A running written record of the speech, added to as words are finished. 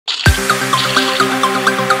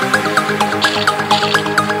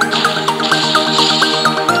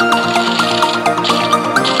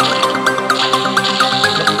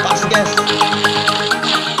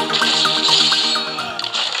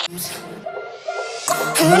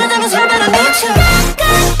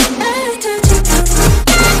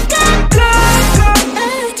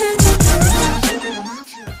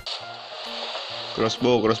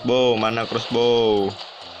Crossbow, mana crossbow?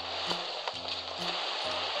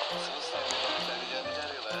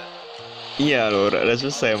 Iya loh, udah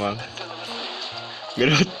susah emang.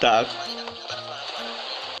 Gerotak.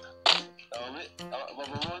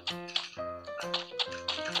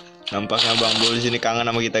 Nampaknya Bang Bul di sini kangen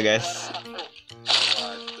sama kita, guys.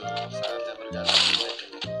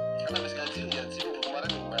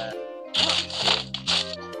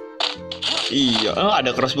 Iya, oh,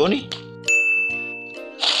 ada crossbow nih.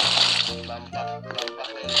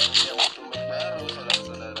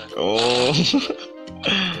 Oh.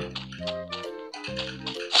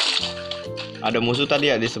 Ada musuh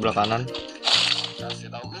tadi ya di sebelah kanan.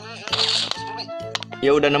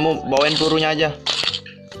 Ya udah nemu, bawain pelurunya aja.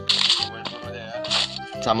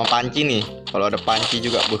 Sama panci nih. Kalau ada panci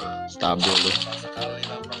juga, stabil loh.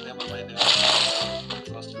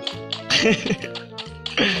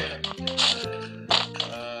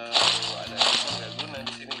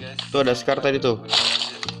 Tuh ada scar tadi tuh.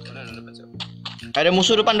 Ada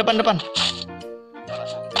musuh depan.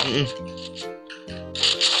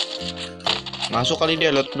 Masuk kali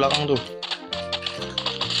dia lewat belakang tuh.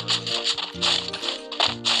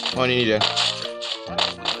 Oh ini dia.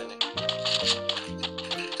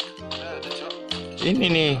 Ini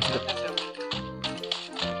nih.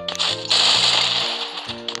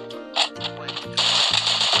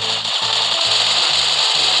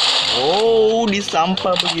 Oh,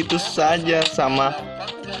 disampah begitu saja sama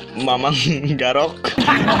Mamang Garok.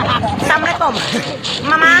 Assalamualaikum,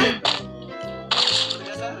 Mamang.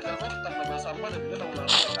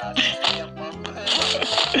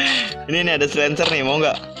 Ini nih ada silencer nih, mau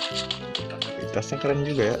nggak? Tasnya keren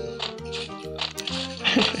juga ya.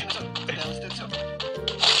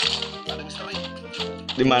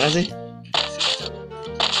 Di mana sih?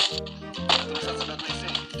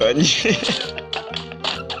 Anjir.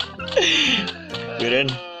 Keren.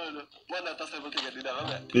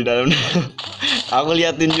 Di dalam. Aku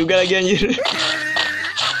liatin juga lagi anjir.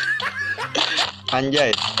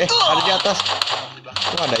 Anjay. Ada di atas.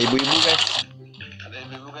 Oh, ada ibu-ibu, guys.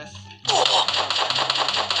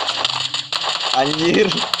 Anjir.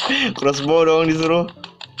 Crossbow dong disuruh.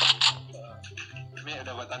 Ini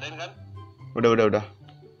udah buat tandain kan? Udah.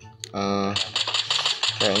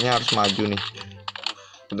 Kayaknya harus maju nih.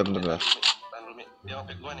 Bentar. Dia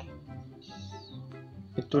opek gua nih.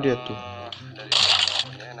 Itu dia tuh. Dari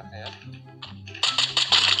bawahnya enaknya ya.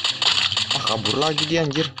 Ah, kabur lagi dia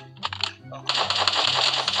anjir.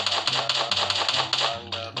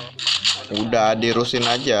 Udah dirusin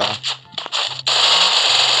aja.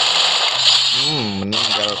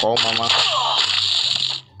 Meninggal kau mama.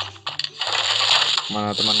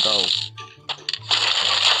 Mana teman kau?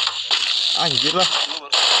 Anjir lah.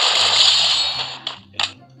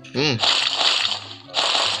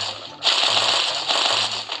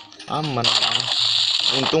 Aman.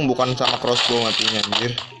 Untung bukan sama crossbow matinya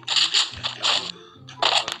anjir.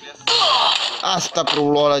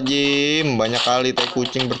 Astagfirullahaladzim, banyak kali tai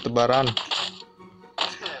kucing bertebaran.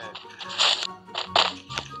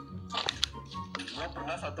 Gua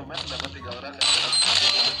pernah 1 match dapat 3 orang.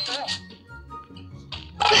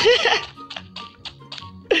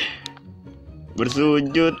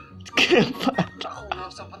 Bersujud.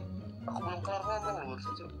 Aku belum kelar ngomong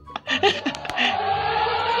bersujud.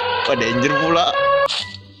 Wah, danger pula.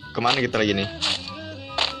 Kemana kita lagi nih?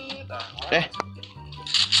 Ada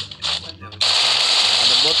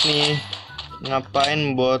bot nih.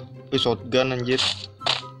 Ngapain bot? Shotgun anjir. Kaget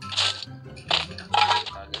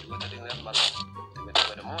gua tadi ngeliat malah tiba-tiba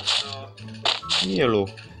ada musuh. Iya loh.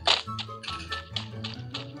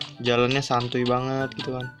 Jalannya santuy banget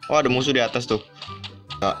gitu kan. Oh, ada musuh di atas tuh.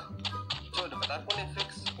 Tuh, deket aku nih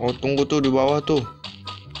fix. Oh, tunggu tuh di bawah tuh.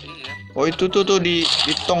 Iya. Oh, itu tuh di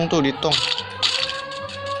tong tuh, di tong.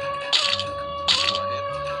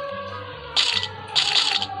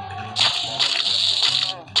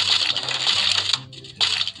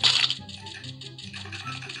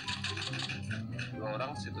 Dua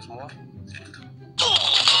orang situ semua.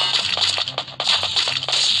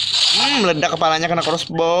 Meledak kepalanya kena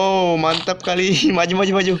crossbow. Mantap kali.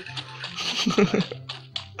 Maju.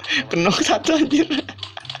 Kenok satu anjir.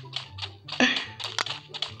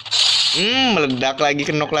 Meledak lagi,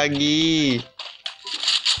 kenok lagi.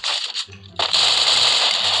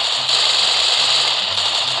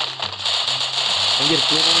 Anjir,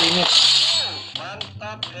 peluru limit.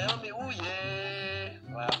 Mantap, HelmiUye.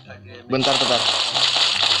 Mantap game. Bentar.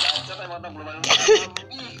 Lanjut emang belum ada.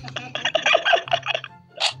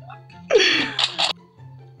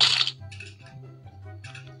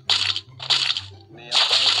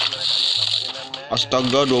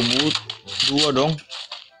 Astaga, dua dong.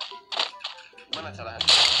 Mana caranya?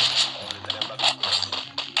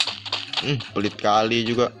 Pelit kali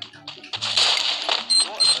juga.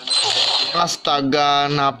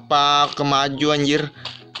 Astaga, napa kemaju anjir.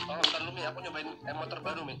 Oh, bentar lu Mi, aku nyobain motor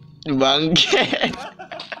baru Mi. Bangke.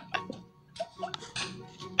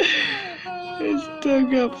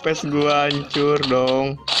 Astaga, pes gua hancur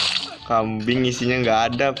dong. Kambing isinya nggak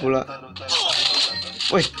ada pula.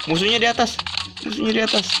 Wih, musuhnya di atas.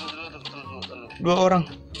 Dua orang.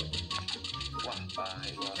 Wah,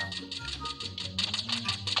 pahit orang.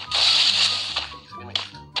 Sini Mi.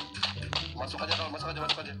 Masuk aja.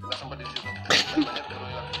 Nggak sempat di situ. Banyak baru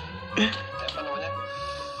hilang. Apa namanya?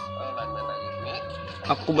 Lineman lagi Mi.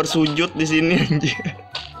 Aku bersujud di sini anjir.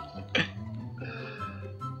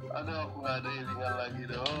 Aduh, aku nggak ada healingan lagi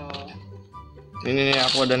dong. Ini nih,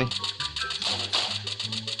 aku ada nih.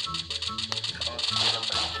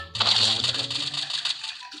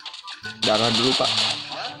 Darah dulu, Pak.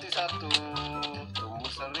 Mati satu, tumbuh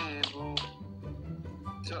 1000.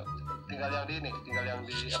 Cuk, tinggal yang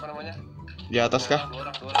di apa namanya? Di atas kah? Dua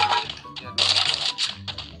orang. Iya, dua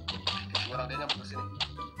orang dia nyampe ke sini.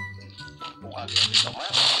 Bukan dia bisa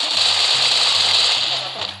mati.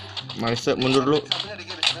 Marise, mundur dulu. Satunya di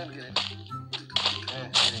kiri.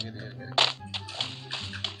 Gini.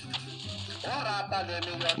 Oh, rata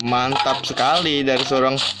damage. Mantap sekali dari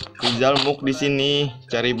seorang Rizal Muk di sini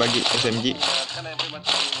cari bagi SMG. Kan MP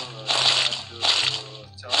mati dulu. Aduh,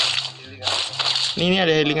 cok, healingan. Ini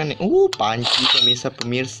ada healingan nih. Panci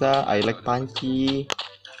pemirsa. I like panci.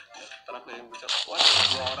 Aku yang bocor. Wah,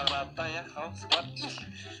 dua orang rata ya. Kau squad.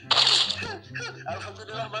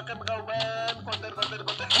 Alhamdulillah makan kawan. Konten.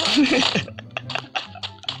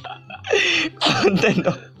 Konten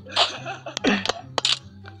dong.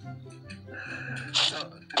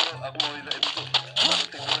 Aku mau lihat itu.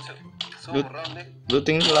 Suram nih.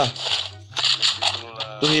 Looting dulu lah.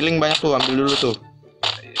 Tuh healing banyak tuh, ambil dulu tuh.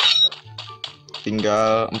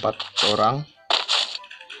 Tinggal 4 orang.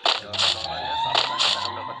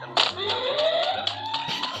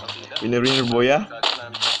 Winner BOOYAH.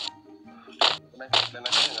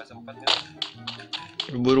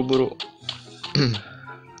 Buru-buru.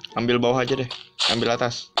 Ambil bawah aja deh. Ambil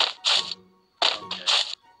atas.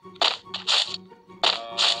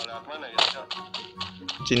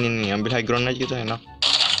 Sini nih, ambil high ground aja gitu enak.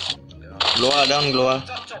 Gloa down, gloa.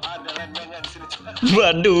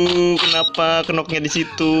 Waduh, kenapa kenoknya di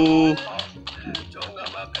situ?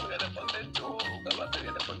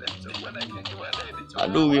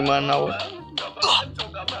 Aduh, gimana?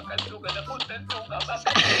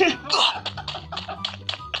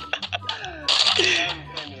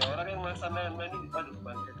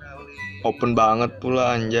 Open banget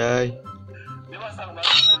pula anjay. Dia masang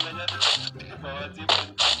banget di bawah jeep dan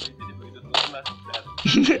kambing, jadi begitu turun langsung dan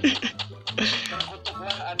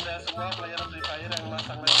terkutuklah anda semua pelayaran Free Fire yang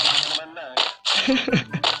masang lagi mana-mana.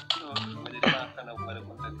 Tuh, jadi makan aku pada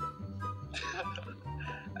konten.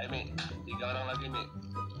 Ayo Mi, 3 orang lagi Mi.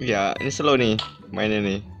 Ya, ini slow nih mainnya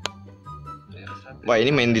nih. Wah,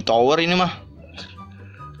 ini main di tower ini mah.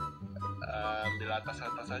 Ambil atas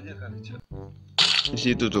aja kan. Di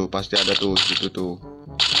situ tuh pasti ada tuh, situ tuh.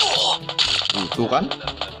 Itu kan?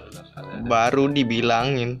 Baru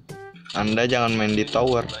dibilangin. Anda jangan main di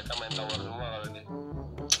tower. Mereka main tower semua kalau ini.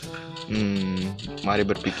 Mari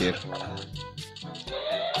berpikir.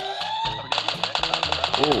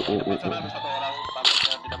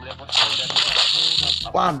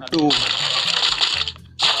 Waduh.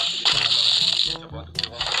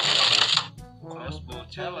 Crossbow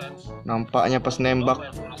challenge. Nampaknya pas nembak.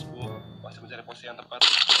 Masih mencari posisi yang tepat.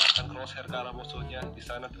 Akan crosshair ke arah musuhnya. Di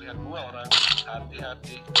sana terlihat 2 orang.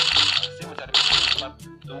 Hati-hati. Masih mencari posisi yang tepat.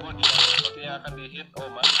 Tunggu dia. Sepertinya akan dihit. Oh,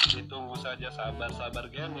 masih ditunggu saja. Sabar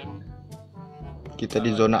gaming. Kita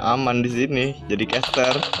di zona aman di sini. Jadi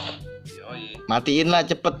caster. Yoi. Matiin lah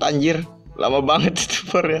cepet anjir. Lama banget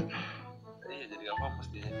itu ya. Iya, jadi gak fokus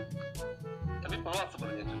dia. Tapi peluang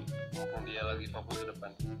sebenarnya cuy. Mumpung dia lagi fokus ke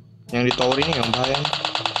depan. Yang di tower ini yang bahaya.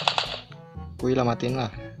 Wih lah, matiin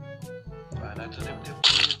lah. Mana tuh dia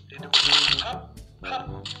hap.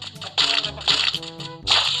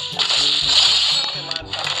 Oke,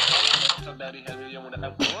 mantap. Dari Helmi yang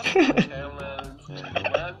menggunakan bot.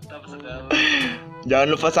 Mantap sekali. Jangan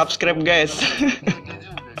lupa subscribe guys. Juga guys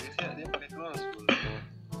ya, dia pakai crossbow.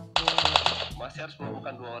 Masih harus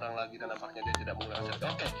menemukan 2 orang lagi dan nampaknya dia tidak menggunakan set.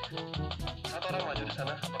 Oke. 1 orang maju di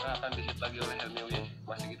sana. Apakah akan dihit lagi oleh HelmiUye?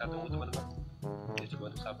 Masih kita tunggu teman-teman. Dia coba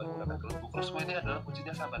untuk sabar menggunakan crossbow. Ini adalah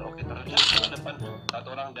kuncinya sabar. Oke, terlihat ke depan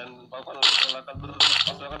 1 orang dan melakukan perlakuan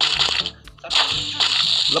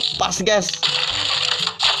Lepas guys.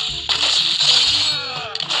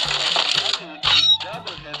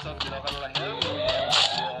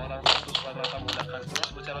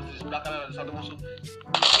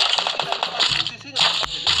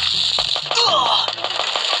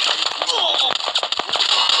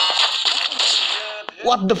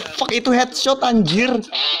 What the fuck, itu headshot anjir.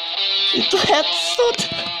 Itu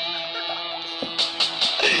headshot.